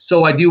audience.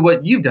 So I do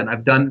what you've done.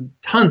 I've done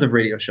tons of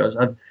radio shows.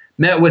 I've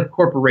met with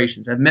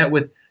corporations. I've met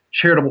with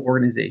charitable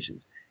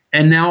organizations.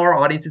 And now our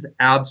audience is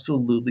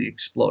absolutely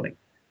exploding.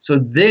 So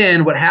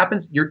then what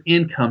happens? Your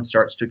income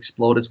starts to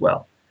explode as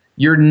well.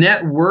 Your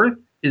net worth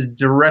is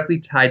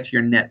directly tied to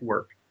your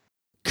network.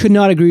 Could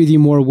not agree with you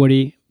more,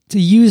 Woody. To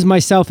use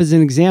myself as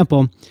an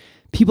example,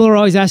 people are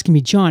always asking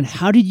me, John,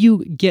 how did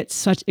you get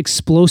such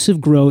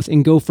explosive growth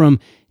and go from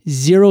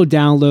 0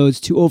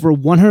 downloads to over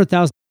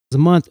 100,000 a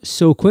month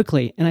so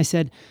quickly? And I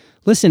said,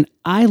 listen,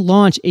 I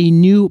launch a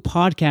new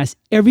podcast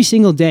every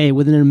single day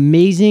with an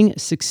amazing,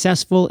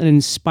 successful, and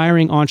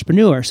inspiring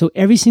entrepreneur. So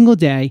every single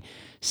day,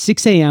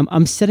 6 a.m.,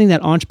 I'm sending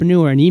that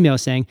entrepreneur an email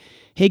saying,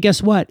 hey,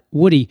 guess what,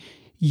 Woody,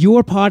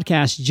 your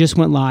podcast just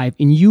went live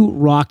and you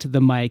rocked the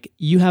mic.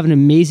 You have an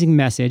amazing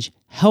message.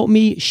 Help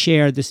me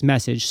share this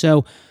message.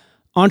 So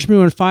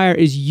Entrepreneur on Fire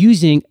is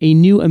using a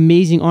new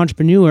amazing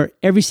entrepreneur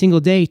every single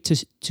day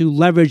to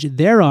leverage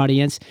their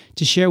audience,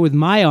 to share with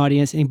my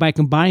audience. And by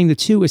combining the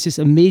two, it's this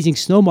amazing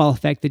snowball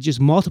effect that just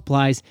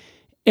multiplies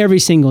every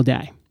single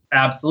day.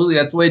 Absolutely.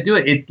 That's the way to do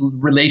it. It's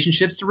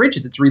relationships to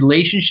riches. It's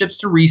relationships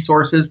to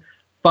resources,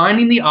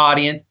 finding the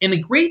audience. And the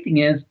great thing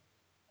is,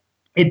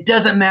 it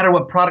doesn't matter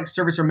what product,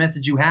 service, or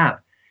message you have.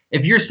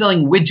 If you're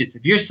selling widgets,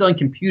 if you're selling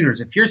computers,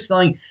 if you're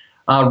selling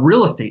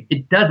real estate,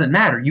 it doesn't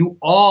matter. You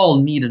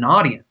all need an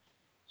audience.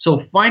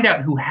 So find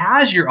out who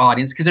has your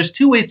audience, because there's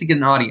two ways to get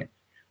an audience.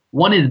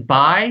 One is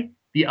buy,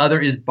 the other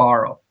is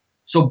borrow.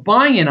 So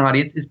buying an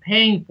audience is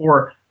paying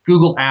for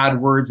Google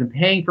AdWords and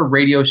paying for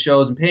radio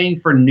shows and paying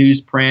for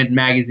newsprint,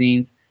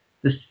 magazines.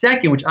 The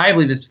second, which I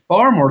believe is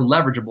far more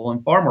leverageable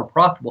and far more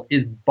profitable,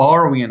 is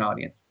borrowing an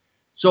audience.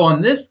 So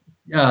on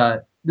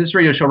this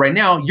radio show right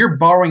now, you're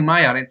borrowing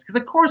my audience, because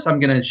of course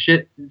I'm going to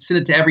send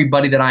it to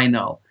everybody that I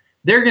know.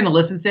 They're going to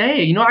listen and say,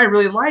 hey, I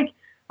really like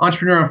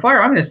Entrepreneur on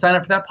Fire. I'm going to sign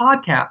up for that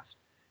podcast.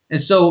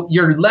 And so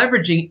you're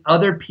leveraging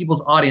other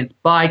people's audience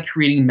by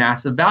creating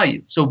massive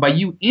value. So by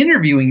you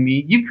interviewing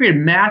me, you create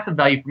massive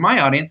value for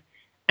my audience.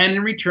 And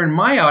in return,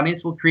 my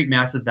audience will create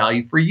massive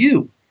value for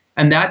you.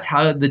 And that's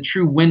how the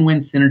true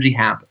win-win synergy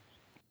happens.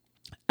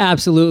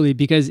 Absolutely,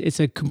 because it's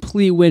a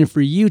complete win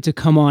for you to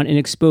come on and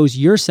expose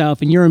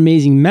yourself and your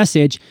amazing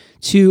message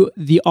to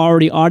the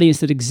already audience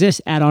that exists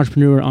at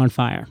Entrepreneur on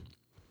Fire.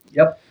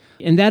 Yep.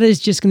 And that is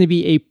just going to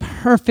be a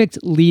perfect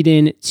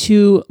lead-in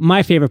to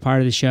my favorite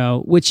part of the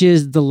show, which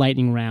is the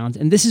lightning round.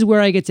 And this is where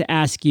I get to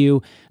ask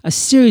you a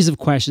series of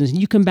questions, and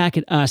you come back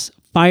at us,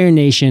 Fire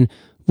Nation,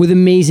 with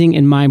amazing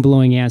and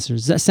mind-blowing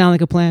answers. Does that sound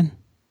like a plan?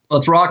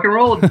 Let's rock and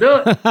roll. Let's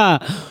do it.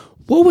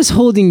 What was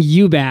holding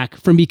you back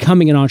from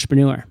becoming an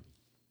entrepreneur?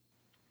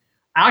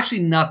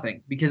 Actually,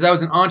 nothing, because I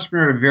was an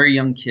entrepreneur at a very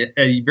young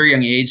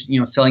age,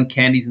 selling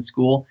candies in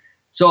school.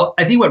 So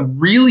I think what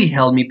really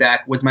held me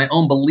back was my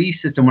own belief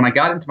system when I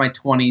got into my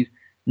 20s,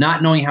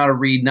 not knowing how to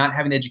read, not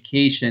having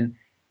education.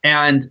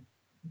 And,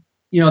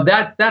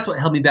 that's what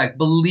held me back,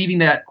 believing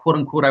that, quote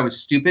unquote, I was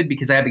stupid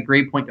because I had a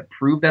grade point to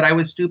prove that I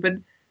was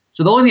stupid.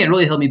 So the only thing that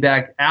really held me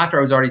back after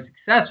I was already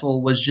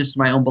successful was just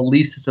my own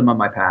belief system of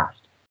my past.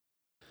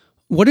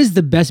 What is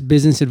the best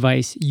business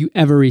advice you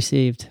ever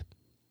received?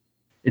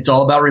 It's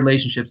all about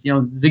relationships.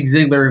 Zig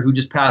Ziglar, who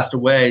just passed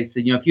away,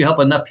 said, if you help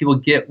enough people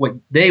get what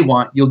they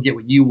want, you'll get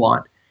what you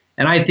want.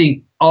 And I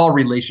think all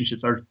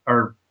relationships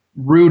are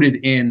rooted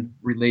in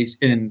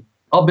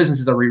all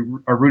businesses are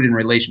rooted in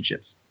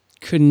relationships.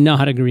 Could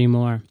not agree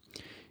more.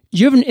 Do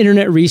you have an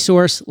internet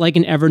resource like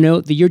an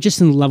Evernote that you're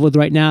just in love with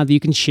right now that you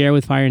can share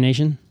with Fire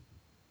Nation?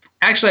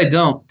 Actually, I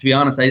don't, to be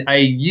honest. I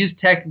use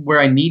tech where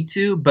I need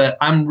to, but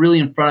I'm really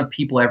in front of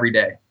people every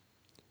day.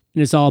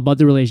 And it's all about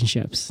the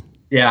relationships.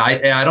 Yeah,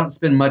 I don't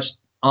spend much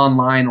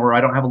online, or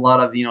I don't have a lot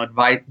of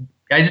advice.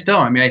 I just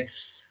don't. I mean,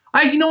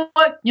 you know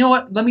what?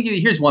 Let me give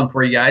you. Here's one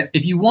for you guys.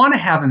 If you want to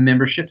have a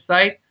membership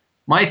site,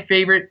 my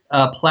favorite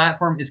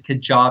platform is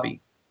Kajabi,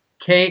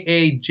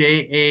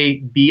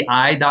 Kajabi.com,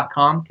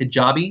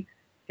 Kajabi.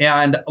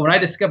 And when I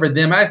discovered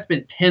them, I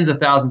spent tens of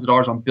thousands of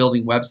dollars on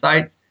building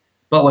websites.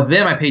 But with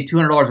them, I pay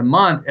 $200 a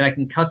month, and I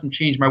can custom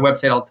change my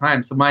website all the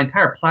time. So my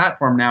entire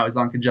platform now is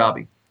on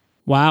Kajabi.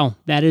 Wow,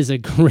 that is a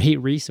great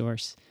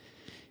resource.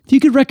 If you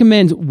could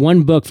recommend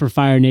one book for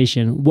Fire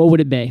Nation, what would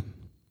it be?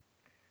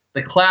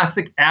 The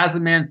classic As a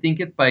Man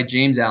Thinketh by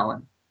James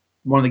Allen.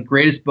 One of the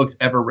greatest books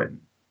ever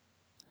written.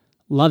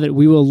 Love it.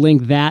 We will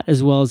link that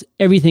as well as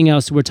everything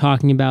else we're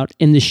talking about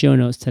in the show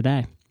notes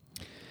today.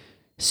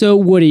 So,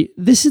 Woody,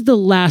 this is the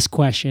last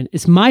question.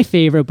 It's my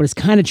favorite, but it's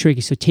kind of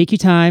tricky. So take your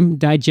time,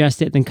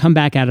 digest it, then come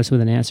back at us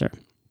with an answer.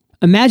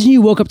 Imagine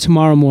you woke up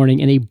tomorrow morning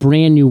in a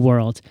brand new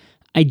world,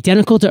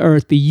 identical to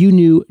Earth, but you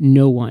knew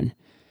no one.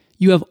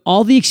 You have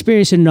all the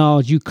experience and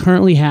knowledge you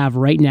currently have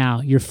right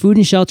now. Your food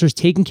and shelter is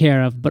taken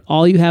care of, but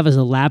all you have is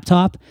a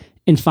laptop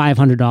and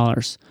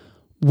 $500.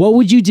 What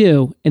would you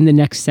do in the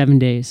next 7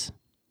 days?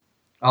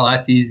 Oh,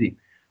 that's easy.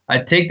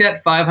 I'd take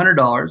that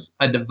 $500,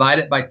 I'd divide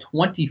it by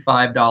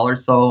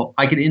 $25, so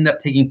I could end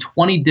up taking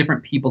 20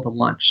 different people to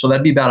lunch. So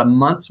that'd be about a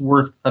month's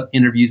worth of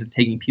interviews of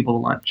taking people to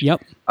lunch.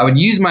 Yep. I would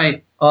use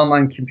my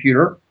online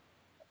computer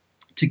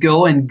to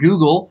go and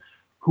Google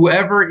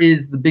whoever is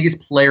the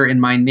biggest player in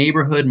my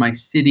neighborhood, my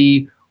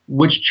city,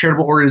 which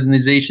charitable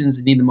organizations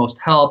need the most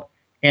help,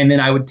 and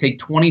then I would take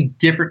 20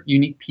 different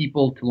unique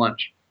people to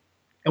lunch.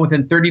 And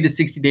within 30 to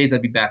 60 days,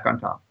 I'd be back on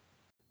top.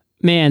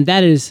 Man,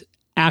 that is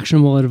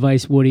actionable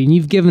advice, Woody. And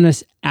you've given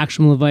us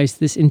actionable advice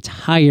this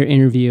entire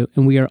interview,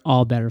 and we are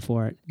all better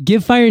for it.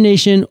 Give Fire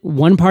Nation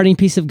one parting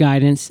piece of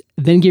guidance,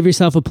 then give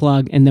yourself a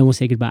plug, and then we'll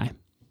say goodbye.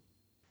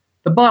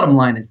 The bottom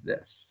line is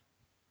this.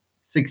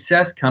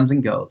 Success comes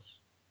and goes,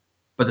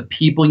 but the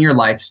people in your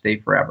life stay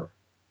forever.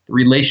 The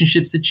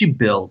relationships that you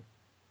build,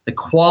 the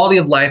quality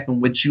of life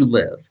in which you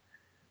live,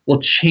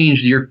 will change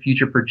your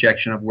future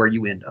projection of where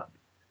you end up.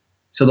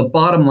 So the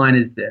bottom line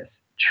is this.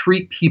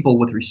 Treat people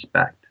with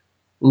respect.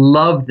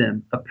 Love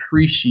them,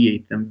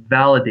 appreciate them,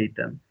 validate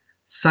them.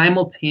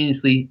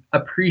 Simultaneously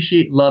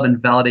appreciate, love, and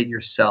validate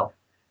yourself.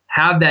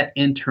 Have that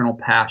internal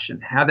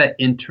passion. Have that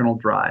internal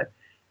drive.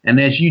 And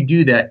as you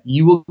do that,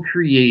 you will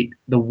create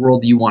the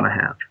world you want to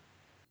have.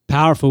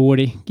 Powerful,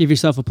 Woody. Give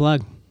yourself a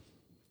plug.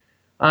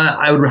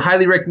 I would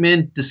highly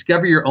recommend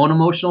discover your own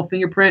emotional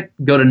fingerprint.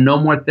 Go to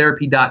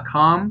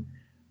nomortherapy.com.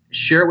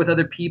 Share it with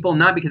other people,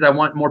 not because I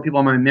want more people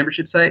on my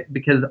membership site,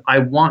 because I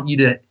want you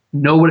to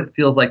know what it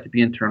feels like to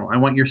be internal. I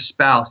want your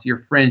spouse,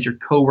 your friends, your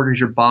coworkers,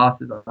 your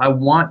bosses. I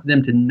want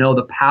them to know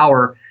the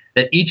power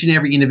that each and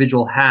every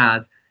individual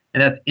has,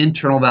 and that's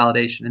internal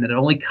validation. And that it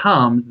only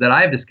comes, that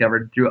I've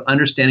discovered, through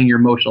understanding your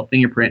emotional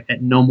fingerprint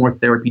at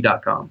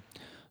nomortherapy.com.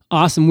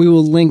 Awesome. We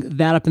will link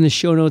that up in the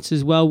show notes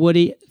as well,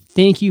 Woody.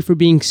 Thank you for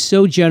being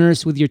so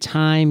generous with your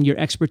time, your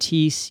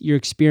expertise, your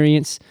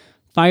experience.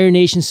 Fire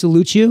Nation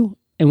salutes you,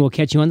 and we'll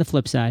catch you on the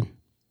flip side.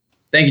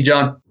 Thank you,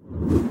 John.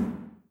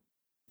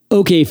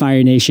 Okay,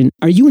 Fire Nation,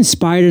 are you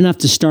inspired enough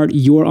to start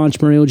your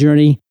entrepreneurial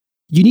journey?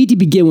 You need to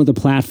begin with a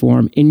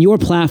platform, and your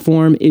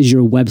platform is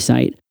your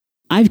website.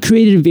 I've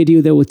created a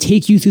video that will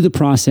take you through the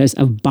process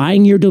of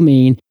buying your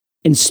domain,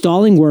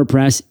 installing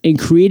WordPress, and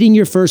creating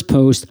your first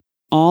post,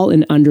 all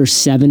in under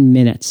 7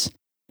 minutes.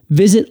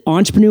 Visit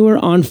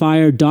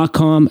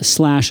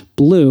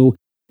entrepreneuronfire.com/blue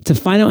to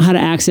find out how to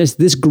access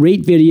this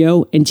great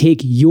video and take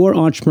your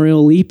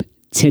entrepreneurial leap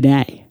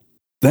today.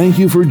 Thank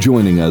you for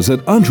joining us at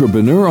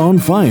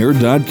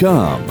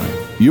entrepreneuronfire.com,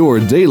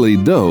 your daily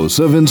dose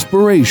of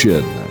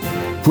inspiration.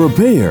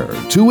 Prepare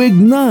to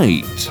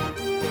ignite.